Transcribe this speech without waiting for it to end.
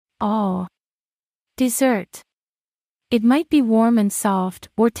Oh, dessert. It might be warm and soft,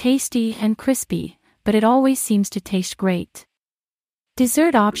 or tasty and crispy, but it always seems to taste great.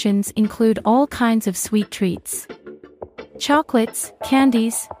 Dessert options include all kinds of sweet treats. Chocolates,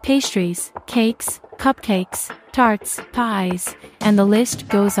 candies, pastries, cakes, cupcakes, tarts, pies, and the list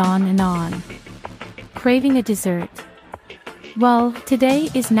goes on and on. Craving a dessert? Well, today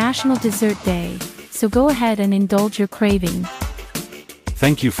is National Dessert Day, so go ahead and indulge your craving.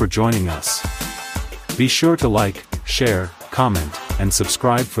 Thank you for joining us. Be sure to like, share, comment, and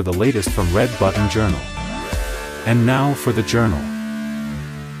subscribe for the latest from Red Button Journal. And now for the journal.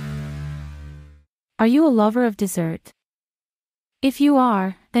 Are you a lover of dessert? If you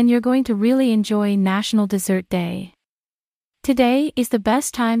are, then you're going to really enjoy National Dessert Day. Today is the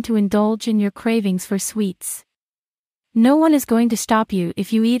best time to indulge in your cravings for sweets. No one is going to stop you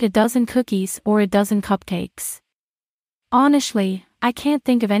if you eat a dozen cookies or a dozen cupcakes. Honestly, I can't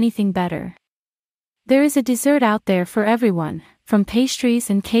think of anything better. There is a dessert out there for everyone, from pastries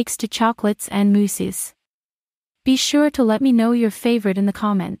and cakes to chocolates and mousses. Be sure to let me know your favorite in the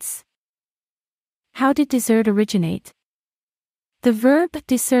comments. How did dessert originate? The verb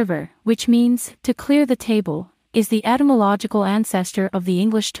desservir, which means to clear the table, is the etymological ancestor of the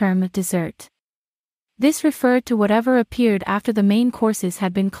English term dessert. This referred to whatever appeared after the main courses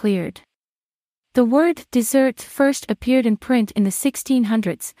had been cleared. The word dessert first appeared in print in the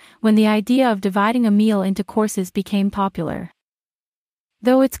 1600s, when the idea of dividing a meal into courses became popular.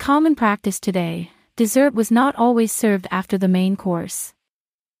 Though it's common practice today, dessert was not always served after the main course.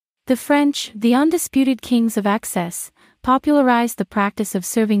 The French, the undisputed kings of excess, popularized the practice of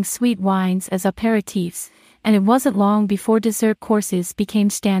serving sweet wines as aperitifs, and it wasn't long before dessert courses became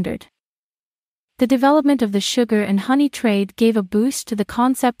standard. The development of the sugar and honey trade gave a boost to the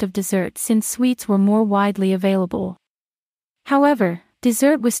concept of dessert since sweets were more widely available. However,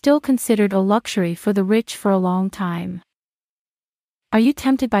 dessert was still considered a luxury for the rich for a long time. Are you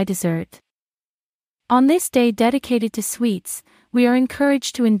tempted by dessert? On this day dedicated to sweets, we are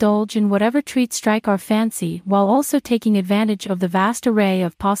encouraged to indulge in whatever treats strike our fancy while also taking advantage of the vast array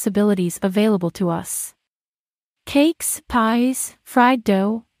of possibilities available to us. Cakes, pies, fried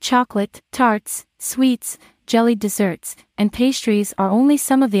dough, chocolate, tarts, sweets, jellied desserts, and pastries are only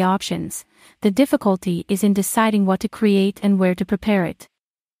some of the options. The difficulty is in deciding what to create and where to prepare it.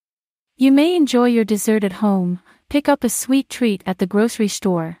 You may enjoy your dessert at home, pick up a sweet treat at the grocery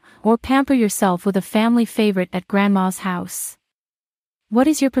store, or pamper yourself with a family favorite at Grandma's house. What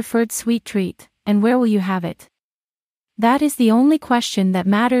is your preferred sweet treat, and where will you have it? That is the only question that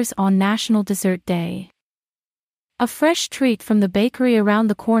matters on National Dessert Day. A fresh treat from the bakery around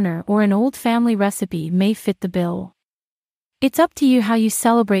the corner or an old family recipe may fit the bill. It's up to you how you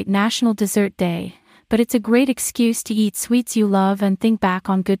celebrate National Dessert Day, but it's a great excuse to eat sweets you love and think back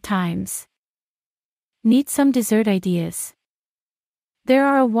on good times. Need some dessert ideas? There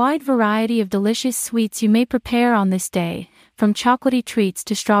are a wide variety of delicious sweets you may prepare on this day, from chocolatey treats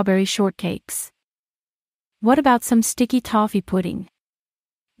to strawberry shortcakes. What about some sticky toffee pudding?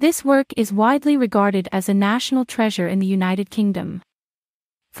 This work is widely regarded as a national treasure in the United Kingdom.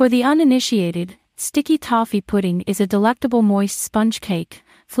 For the uninitiated, sticky toffee pudding is a delectable moist sponge cake,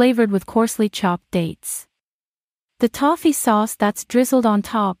 flavored with coarsely chopped dates. The toffee sauce that's drizzled on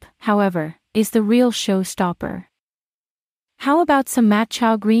top, however, is the real showstopper. How about some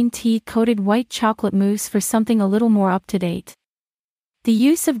matcha green tea-coated white chocolate mousse for something a little more up-to-date? The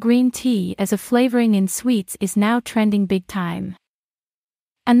use of green tea as a flavoring in sweets is now trending big time.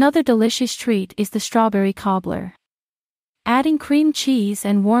 Another delicious treat is the strawberry cobbler. Adding cream cheese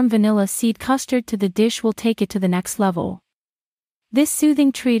and warm vanilla seed custard to the dish will take it to the next level. This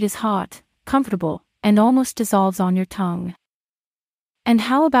soothing treat is hot, comfortable, and almost dissolves on your tongue. And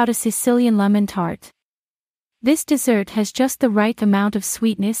how about a Sicilian lemon tart? This dessert has just the right amount of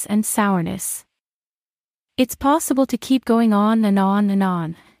sweetness and sourness. It's possible to keep going on and on and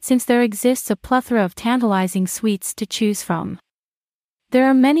on, since there exists a plethora of tantalizing sweets to choose from. There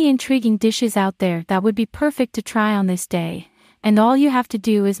are many intriguing dishes out there that would be perfect to try on this day, and all you have to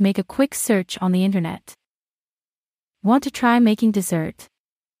do is make a quick search on the internet. Want to try making dessert?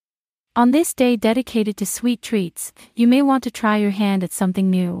 On this day dedicated to sweet treats, you may want to try your hand at something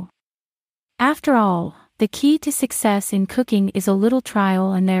new. After all, the key to success in cooking is a little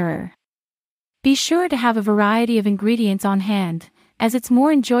trial and error. Be sure to have a variety of ingredients on hand, as it's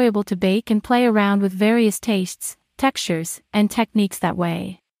more enjoyable to bake and play around with various tastes, textures, and techniques that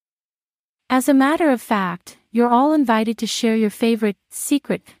way. As a matter of fact, you're all invited to share your favorite,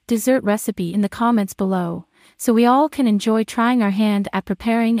 secret, dessert recipe in the comments below, so we all can enjoy trying our hand at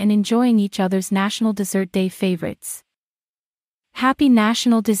preparing and enjoying each other's National Dessert Day favorites. Happy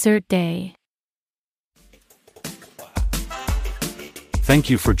National Dessert Day! Thank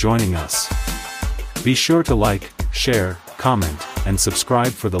you for joining us. Be sure to like, share, comment, and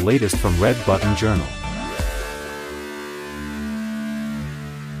subscribe for the latest from Red Button Journal.